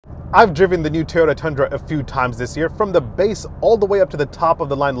I've driven the new Toyota Tundra a few times this year, from the base all the way up to the top of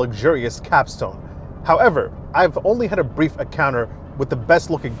the line luxurious capstone. However, I've only had a brief encounter with the best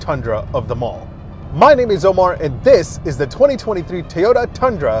looking Tundra of them all. My name is Omar and this is the 2023 Toyota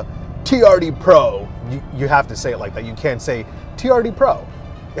Tundra TRD Pro. You have to say it like that. You can't say TRD Pro.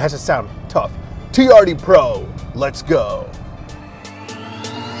 It has to sound tough. TRD Pro, let's go.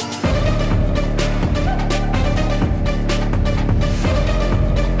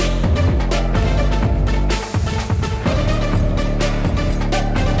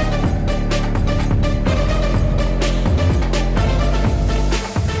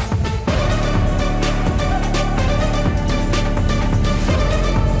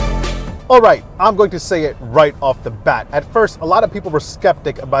 Alright, I'm going to say it right off the bat. At first, a lot of people were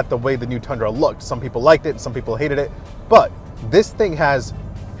skeptic about the way the new Tundra looked. Some people liked it, some people hated it. But this thing has,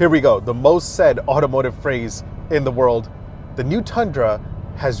 here we go, the most said automotive phrase in the world. The new Tundra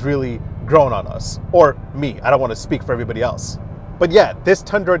has really grown on us. Or me, I don't want to speak for everybody else. But yeah, this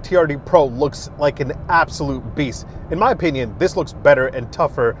Tundra TRD Pro looks like an absolute beast. In my opinion, this looks better and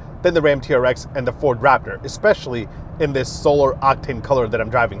tougher than the Ram TRX and the Ford Raptor, especially in this solar octane color that I'm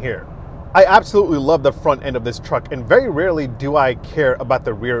driving here. I absolutely love the front end of this truck, and very rarely do I care about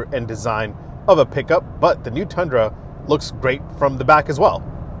the rear end design of a pickup, but the new Tundra looks great from the back as well,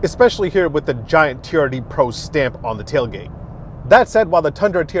 especially here with the giant TRD Pro stamp on the tailgate. That said, while the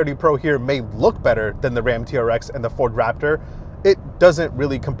Tundra TRD Pro here may look better than the Ram TRX and the Ford Raptor, it doesn't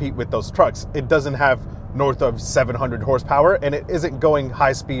really compete with those trucks. It doesn't have north of 700 horsepower, and it isn't going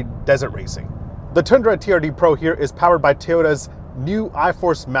high-speed desert racing. The Tundra TRD Pro here is powered by Toyota's new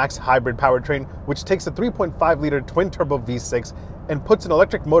iForce Max hybrid powertrain, which takes a 3.5-liter twin-turbo V6 and puts an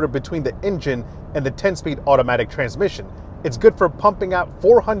electric motor between the engine and the 10-speed automatic transmission. It's good for pumping out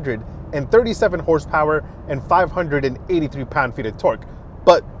 437 horsepower and 583 pound-feet of torque.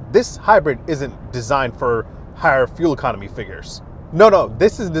 But this hybrid isn't designed for higher fuel economy figures. No,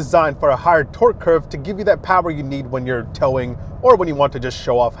 this is designed for a higher torque curve to give you that power you need when you're towing or when you want to just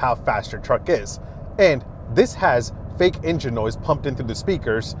show off how fast your truck is. And this has fake engine noise pumped into the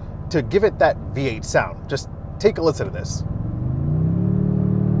speakers to give it that V8 sound. Just take a listen to this.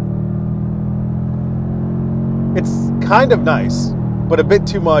 It's kind of nice, but a bit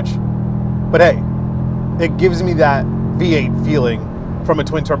too much. But hey, it gives me that V8 feeling from a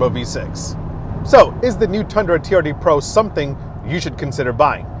twin turbo V6. So, is the new Tundra TRD Pro something you should consider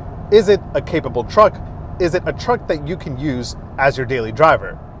buying? Is it a capable truck? Is it a truck that you can use as your daily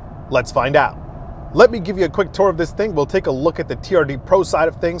driver? Let's find out. Let me give you a quick tour of this thing. We'll take a look at the TRD Pro side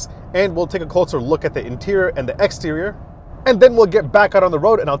of things, and we'll take a closer look at the interior and the exterior. And then we'll get back out on the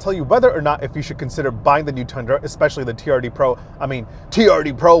road and I'll tell you whether or not if you should consider buying the new Tundra, especially the TRD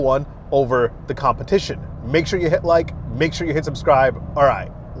Pro one, over the competition. Make sure you hit like, make sure you hit subscribe. All right,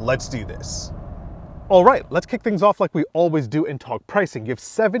 let's do this. All right, let's kick things off like we always do and talk pricing. You have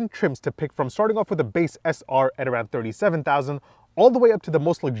 7 trims to pick from, starting off with a base SR at around $37,000, all the way up to the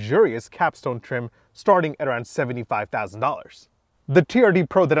most luxurious capstone trim starting at around $75,000. The TRD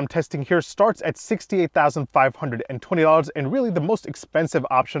Pro that I'm testing here starts at $68,520, and really the most expensive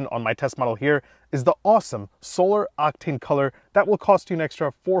option on my test model here is the awesome solar octane color that will cost you an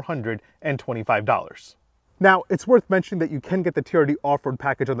extra $425. Now, it's worth mentioning that you can get the TRD off-road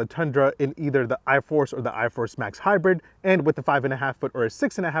package on the Tundra in either the iForce or the iForce Max hybrid, and with the 5.5-foot or a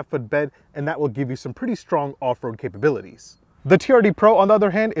 6.5-foot bed, and that will give you some pretty strong off-road capabilities. The TRD Pro, on the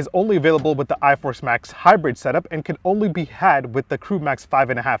other hand, is only available with the iForce Max hybrid setup and can only be had with the Crew Max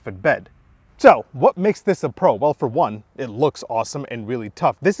 5.5-foot bed. So, what makes this a pro? Well, for one, it looks awesome and really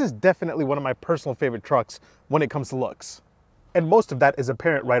tough. This is definitely one of my personal favorite trucks when it comes to looks. And most of that is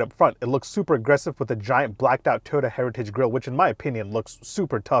apparent right up front. It looks super aggressive with a giant blacked out Toyota Heritage grille, which in my opinion looks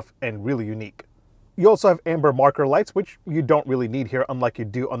super tough and really unique. You also have amber marker lights, which you don't really need here unlike you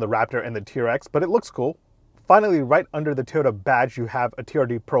do on the Raptor and the TRX, but it looks cool. Finally, right under the Toyota badge, you have a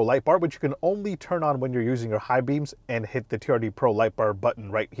TRD Pro light bar, which you can only turn on when you're using your high beams, and hit the TRD Pro light bar button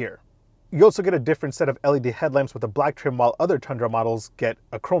right here. You also get a different set of LED headlamps with a black trim, while other Tundra models get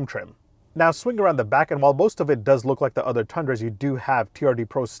a chrome trim. Now swing around the back, and while most of it does look like the other Tundras, you do have TRD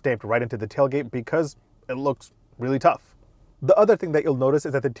Pro stamped right into the tailgate because it looks really tough. The other thing that you'll notice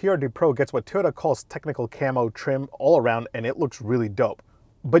is that the TRD Pro gets what Toyota calls technical camo trim all around, and it looks really dope.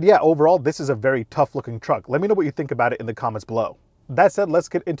 But yeah, overall, this is a very tough looking truck. Let me know what you think about it in the comments below. That said, let's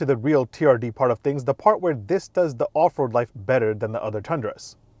get into the real TRD part of things, the part where this does the off-road life better than the other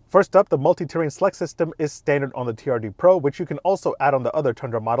Tundras. First up, the multi-terrain select system is standard on the TRD Pro, which you can also add on the other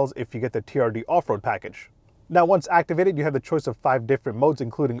Tundra models if you get the TRD off-road package. Now, once activated, you have the choice of 5 different modes,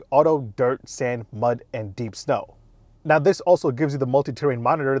 including auto, dirt, sand, mud, and deep snow. Now this also gives you the multi-terrain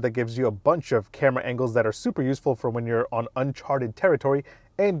monitor that gives you a bunch of camera angles that are super useful for when you're on uncharted territory,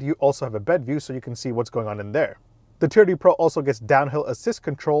 and you also have a bed view so you can see what's going on in there. The TRD Pro also gets downhill assist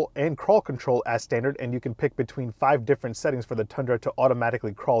control and crawl control as standard, and you can pick between 5 different settings for the Tundra to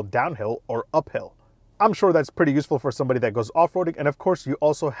automatically crawl downhill or uphill. I'm sure that's pretty useful for somebody that goes off-roading, and of course you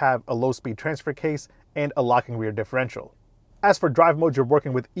also have a low-speed transfer case and a locking rear differential. As for drive modes, you're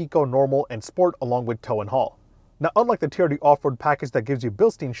working with Eco, Normal, and Sport along with Tow and Haul. Now unlike the TRD off-road package that gives you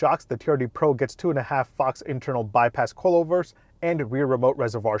Bilstein shocks, the TRD Pro gets 2.5 Fox internal bypass coilovers and rear remote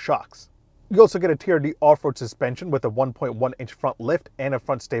reservoir shocks. You also get a TRD off-road suspension with a 1.1-inch front lift and a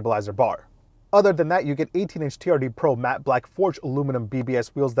front stabilizer bar. Other than that, you get 18-inch TRD Pro matte black forged aluminum BBS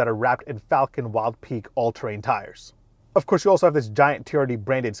wheels that are wrapped in Falcon Wild Peak all-terrain tires. Of course, you also have this giant TRD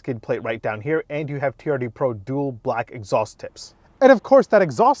branded skid plate right down here, and you have TRD Pro dual black exhaust tips. And of course, that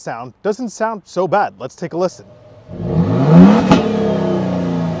exhaust sound doesn't sound so bad. Let's take a listen.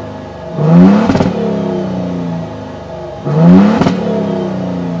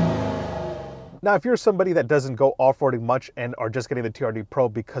 Now, if you're somebody that doesn't go off-roading much and are just getting the TRD Pro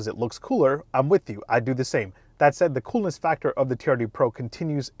because it looks cooler, I'm with you. I do the same. That said, the coolness factor of the TRD Pro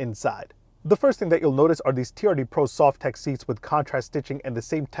continues inside. The first thing that you'll notice are these TRD Pro Soft-Tech seats with contrast stitching and the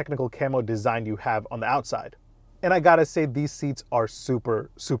same technical camo design you have on the outside. And I gotta say, these seats are super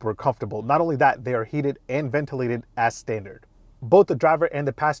comfortable. Not only that, they are heated and ventilated as standard. Both the driver and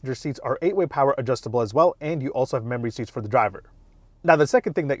the passenger seats are 8-way power adjustable as well, and you also have memory seats for the driver. Now, the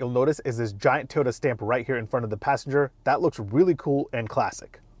second thing that you'll notice is this giant Toyota stamp right here in front of the passenger. That looks really cool and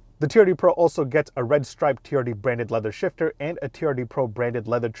classic. The TRD Pro also gets a red striped TRD branded leather shifter and a TRD Pro branded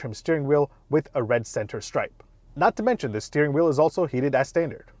leather trim steering wheel with a red center stripe. Not to mention, the steering wheel is also heated as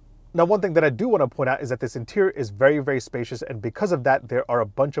standard. Now, one thing that I do want to point out is that this interior is very spacious, and because of that, there are a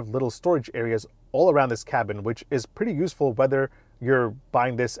bunch of little storage areas all around this cabin, which is pretty useful whether you're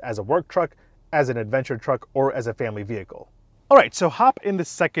buying this as a work truck, as an adventure truck, or as a family vehicle. All right, so hop in the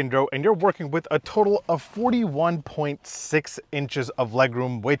second row and you're working with a total of 41.6 inches of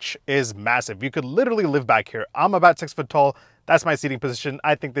legroom, which is massive. You could literally live back here. I'm about 6 foot tall. That's my seating position.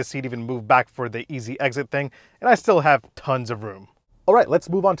 I think this seat even moved back for the easy exit thing, and I still have tons of room. All right, let's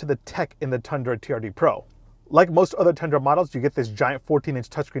move on to the tech in the Tundra TRD Pro. Like most other Tundra models, you get this giant 14-inch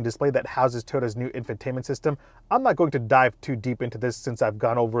touchscreen display that houses Toyota's new infotainment system. I'm not going to dive too deep into this since I've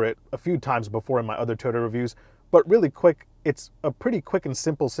gone over it a few times before in my other Toyota reviews, but really quick, it's a pretty quick and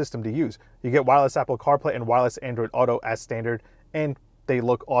simple system to use. You get wireless Apple CarPlay and wireless Android Auto as standard, and they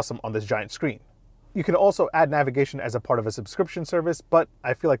look awesome on this giant screen. You can also add navigation as a part of a subscription service, but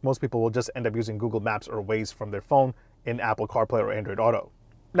I feel like most people will just end up using Google Maps or Waze from their phone in Apple CarPlay or Android Auto.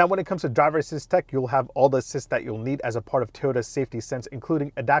 Now, when it comes to driver assist tech, you'll have all the assist that you'll need as a part of Toyota's safety sense,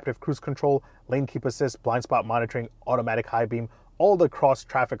 including adaptive cruise control, lane keep assist, blind spot monitoring, automatic high beam, all the cross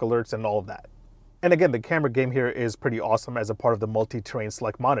traffic alerts and all of that. And again, the camera game here is pretty awesome as a part of the multi-terrain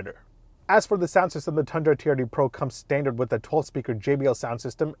select monitor. As for the sound system, the Tundra TRD Pro comes standard with a 12-speaker JBL sound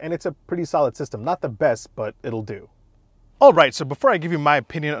system, and it's a pretty solid system. Not the best, but it'll do. All right, so before I give you my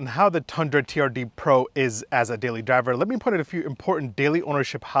opinion on how the Tundra TRD Pro is as a daily driver, let me point out a few important daily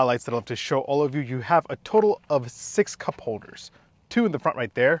ownership highlights that I'll have to show all of you. You have a total of 6 cup holders, 2 in the front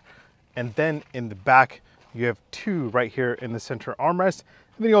right there, and then in the back, you have 2 right here in the center armrest,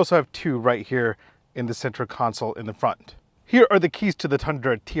 and then you also have 2 right here in the center console in the front. Here are the keys to the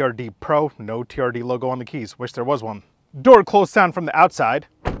Tundra TRD Pro. No TRD logo on the keys. Wish there was one. Door close sound from the outside.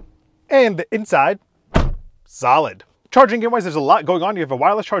 And the inside, solid. Charging game-wise, there's a lot going on. You have a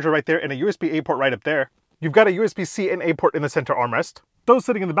wireless charger right there and a USB-A port right up there. You've got a USB-C and A port in the center armrest. Those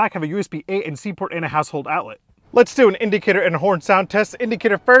sitting in the back have a USB-A and C port and a household outlet. Let's do an indicator and horn sound test.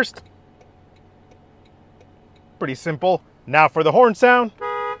 Indicator first. Pretty simple. Now for the horn sound.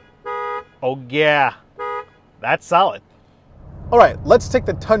 Oh yeah, that's solid. All right, let's take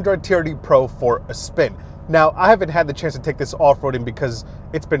the Tundra TRD Pro for a spin. Now, I haven't had the chance to take this off-roading because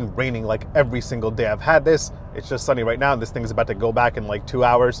it's been raining like every single day I've had this. It's just sunny right now, and this thing is about to go back in like 2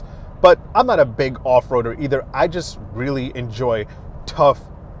 hours. But I'm not a big off-roader either. I just really enjoy tough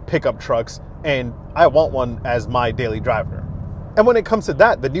pickup trucks, and I want one as my daily driver. And when it comes to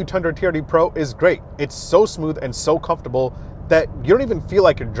that, the new Tundra TRD Pro is great. It's so smooth and so comfortable that you don't even feel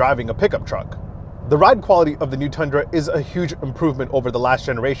like you're driving a pickup truck. The ride quality of the new Tundra is a huge improvement over the last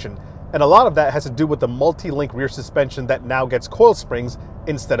generation, and a lot of that has to do with the multi-link rear suspension that now gets coil springs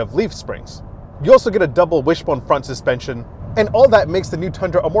instead of leaf springs. You also get a double wishbone front suspension, and all that makes the new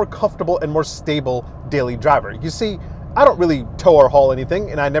Tundra a more comfortable and more stable daily driver. You see, I don't really tow or haul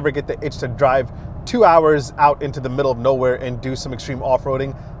anything, and I never get the itch to drive 2 hours out into the middle of nowhere and do some extreme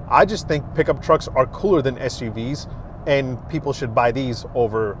off-roading. I just think pickup trucks are cooler than SUVs, and people should buy these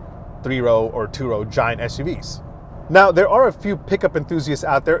over 3-row or 2-row giant SUVs. Now, there are a few pickup enthusiasts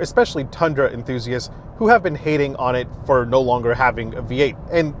out there, especially Tundra enthusiasts, who have been hating on it for no longer having a V8,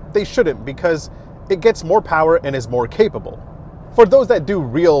 and they shouldn't, because it gets more power and is more capable. For those that do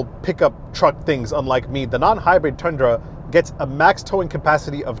real pickup truck things unlike me, the non-hybrid Tundra gets a max towing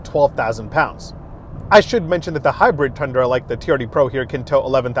capacity of 12,000 pounds. I should mention that the hybrid Tundra, like the TRD Pro here, can tow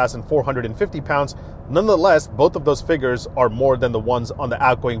 11,450 pounds. Nonetheless, both of those figures are more than the ones on the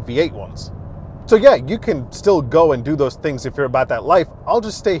outgoing V8 ones. So yeah, you can still go and do those things if you're about that life. I'll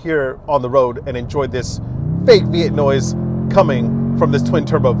just stay here on the road and enjoy this fake V8 noise coming from this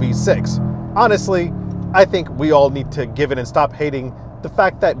twin-turbo V6. Honestly, I think we all need to give in and stop hating the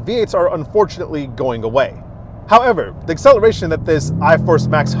fact that V8s are unfortunately going away. However, the acceleration that this iForce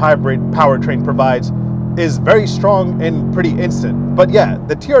Max hybrid powertrain provides is very strong and pretty instant. But yeah,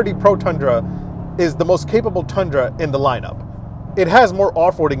 the TRD Pro Tundra is the most capable Tundra in the lineup. It has more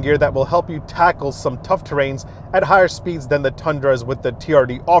off-roading gear that will help you tackle some tough terrains at higher speeds than the Tundras with the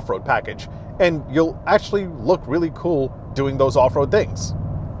TRD off-road package, and you'll actually look really cool doing those off-road things.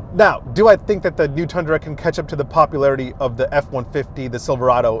 Now, do I think that the new Tundra can catch up to the popularity of the F-150, the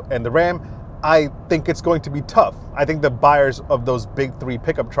Silverado, and the Ram? I think it's going to be tough. I think the buyers of those big three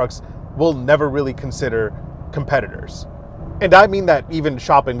pickup trucks will never really consider competitors. And I mean that even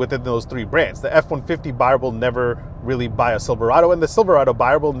shopping within those three brands. The F-150 buyer will never really buy a Silverado, and the Silverado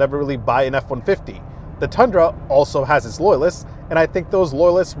buyer will never really buy an F-150. The Tundra also has its loyalists, and I think those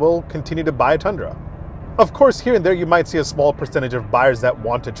loyalists will continue to buy a Tundra. Of course, here and there you might see a small percentage of buyers that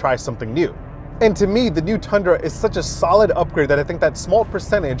want to try something new. And to me, the new Tundra is such a solid upgrade that I think that small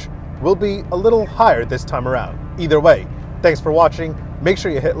percentage will be a little higher this time around. Either way, thanks for watching. Make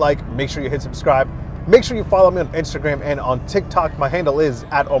sure you hit like, make sure you hit subscribe. Make sure you follow me on Instagram and on TikTok. My handle is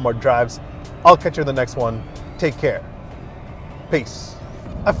 @OmarDrives. I'll catch you in the next one. Take care. Peace.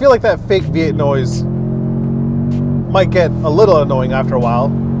 I feel like that fake V8 noise might get a little annoying after a while.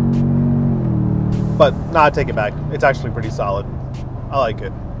 But nah, I take it back. It's actually pretty solid. I like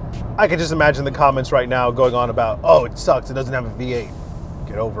it. I can just imagine the comments right now going on about, oh, it sucks, it doesn't have a V8.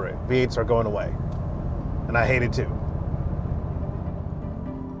 Get over it. V8s are going away. And I hate it too.